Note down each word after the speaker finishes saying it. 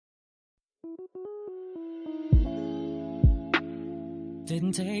Didn't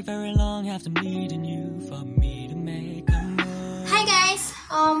take very long after meeting you for me to make a move. Hi guys!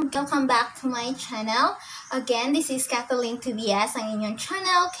 Welcome back to my channel. Again, this is Kathleen TVS, ang inyong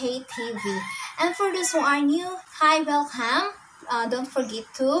channel, KTV. And for those who are new, hi, welcome. Don't forget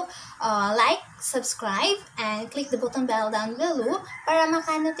to like, subscribe, and click the button bell down below para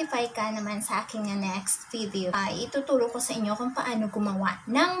maka-notify ka naman sa aking next video. Ituturo ko sa inyo kung paano gumawa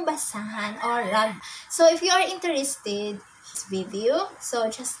ng basahan or rug. So if you are interested in this video, so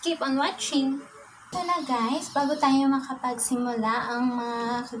just keep on watching. So na guys, bago tayo makapagsimula, ang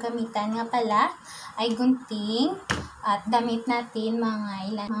mga kagamitan nga pala ay gunting at damit natin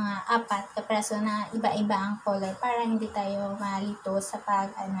mga 4 kapraso na iba-iba ang color para hindi tayo malito sa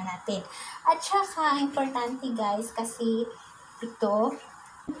natin. At saka importante guys kasi ito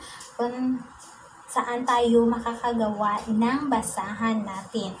kung saan tayo makakagawa ng basahan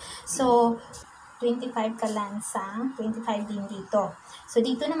natin. So 25 kalansang, 25 din dito. So,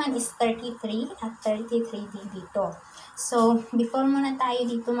 dito naman is 33 at 33 din dito. So, before muna tayo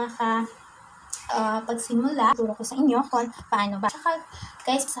dito pagsimula, turo ko sa inyo kung paano ba. Saka,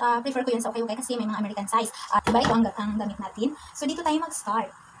 guys, prefer ko yun sa okay kasi may mga American size. Diba ito ang damit natin? So, dito tayo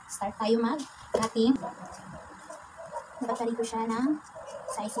mag-start. Start tayo mag-cutting. Nabagtali ko siya ng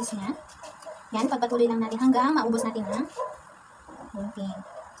sizes niya. Yan, pagpatuloy lang natin hanggang maubos natin ang gunting.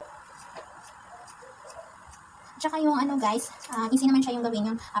 Tsaka yung guys, easy naman siya yung gawin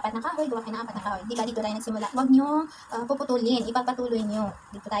yung 4 na kahoy, gawa kayo ng 4 na kahoy. Diba dito tayo nagsimula? Huwag nyo puputulin, ipagpatuloy nyo.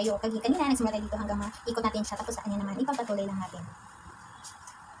 Dito tayo, kanina nagsimula tayo dito hanggang maikot natin siya, tapos sa kanya naman, ipagpatuloy lang natin.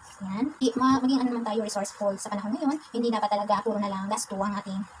 Yan. Maging naman tayo resourceful sa panahon ngayon, hindi dapat talaga puro na lang gasto ang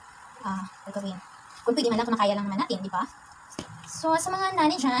ating gagawin. Kung pwede man lang, kung nakaya lang naman natin, di ba? So, sa mga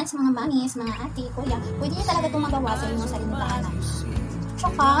nanay dyan, sa mga mamis, mga ate, kuya, pwede nyo talaga itong magawa sa inyong sariling tahanan.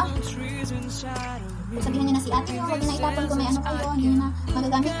 Tsaka, sabihin nyo na si ate, huwag nyo na itapon kung may kayo, hindi nyo na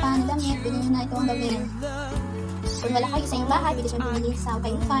magagamit pa na damit, pwede nyo na itong gawin. Kung wala kayo sa inyong bahay, pwede nyo pumili sa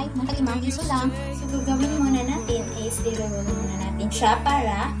kayo 5, ng talimang piso lang. So, gawin muna natin is i-roll muna natin siya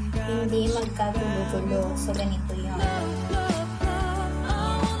para hindi magkagulo-gulo. So, ganito yun.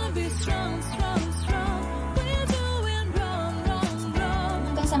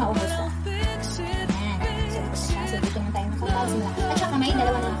 Hanggang sa maubos ko. Ayan. So, siya. So, dito na tayo nakapagsimula. At saka may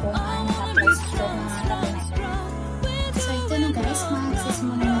dalawa na po natapos. So, ito na guys,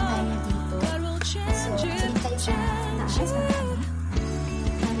 magsisimula na tayo dito. So, tuloy tayo siya taas.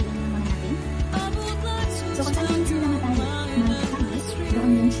 Nariyan muna natin. So, kung saan natin simula na tayo, magkamit, doon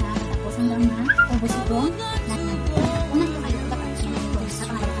din siya tapos hanggang na ubos itong natin. Unang ito kayo, kapag siya na ito sa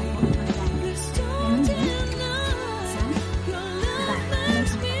pangalawang ko, magagamit. Ganun din sa iba.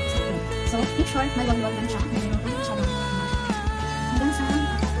 So, in short, magwag-wag lang siya. Nalimutan siya lang hanggang sa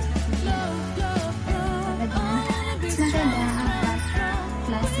maganda ang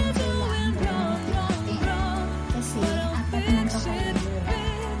klaseng tela ang gagawin natin. Kasi, 4 naman ito kayo.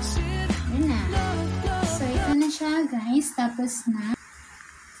 Yun na. So, ito na siya guys. Tapos na.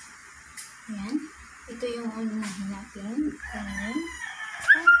 Ayan. Ito yung unahin natin. Ayan.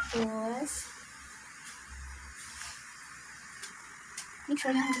 Tapos, make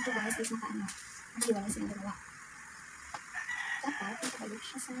sure lang dito guys is nakaano. Nakahiwala silang dalawa. Dapat, nakabalik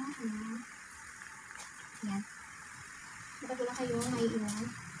siya sa ayan. Dapat wala kayong may iwan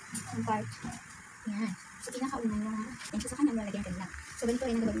ng part. Yan. So, pinakauna yung yan siya sa kanya, lalagyan ka nila. So, ganito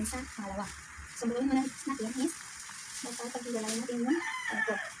rin ang gagawin sa pangalawa. So, gagawin muna natin is dapat pag-iwalay natin yung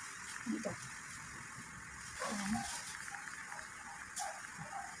ito. Dito. Yan.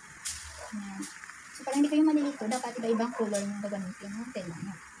 Yan. So, para hindi kayo malilito, dapat iba-ibang color yung gagamitin ng tela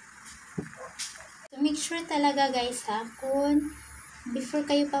nyo. So, make sure talaga guys kung before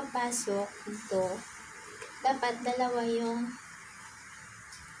kayo papasok dito, dapat dalawa yung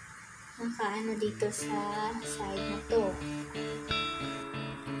nakaano dito sa side na to.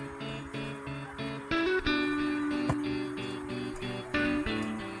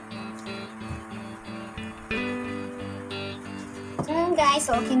 So guys,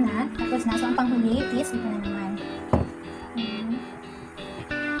 okay na. Tapos na. So ang panghuli is ito na naman.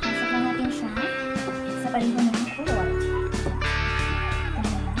 Pasok lang natin siya sa pareho ng color.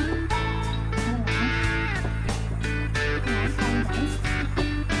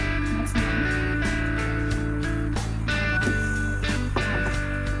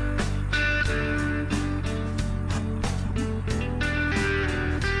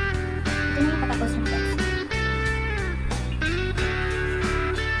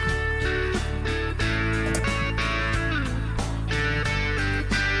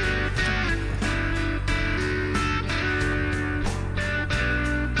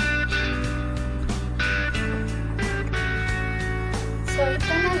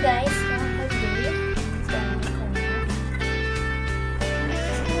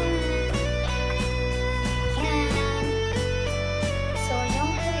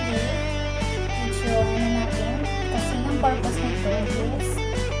 purpose nito is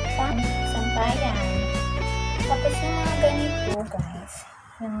sampayan. Tapos yung mga ganito guys,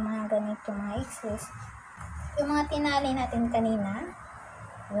 yung mga ganito mga excess, yung mga tinali natin kanina,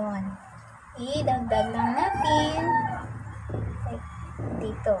 yun, idagdag lang natin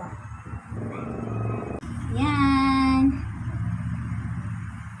dito. Yan.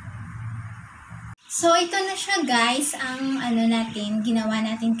 So, ito na siya guys, ang natin, ginawa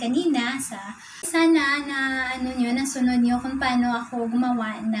natin kanina. Sana na nasunod nyo kung paano ako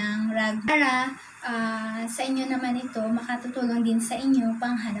gumawa ng rag para sa inyo naman ito, makatutulong din sa inyo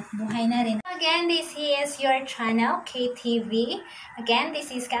panghanap buhay na rin. Again, this is your channel, KTV. Again, this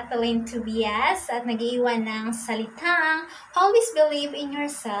is Kathleen Tobias at nag-iwan ng salitang always believe in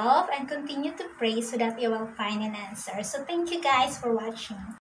yourself and continue to pray so that you will find an answer. So, thank you guys for watching.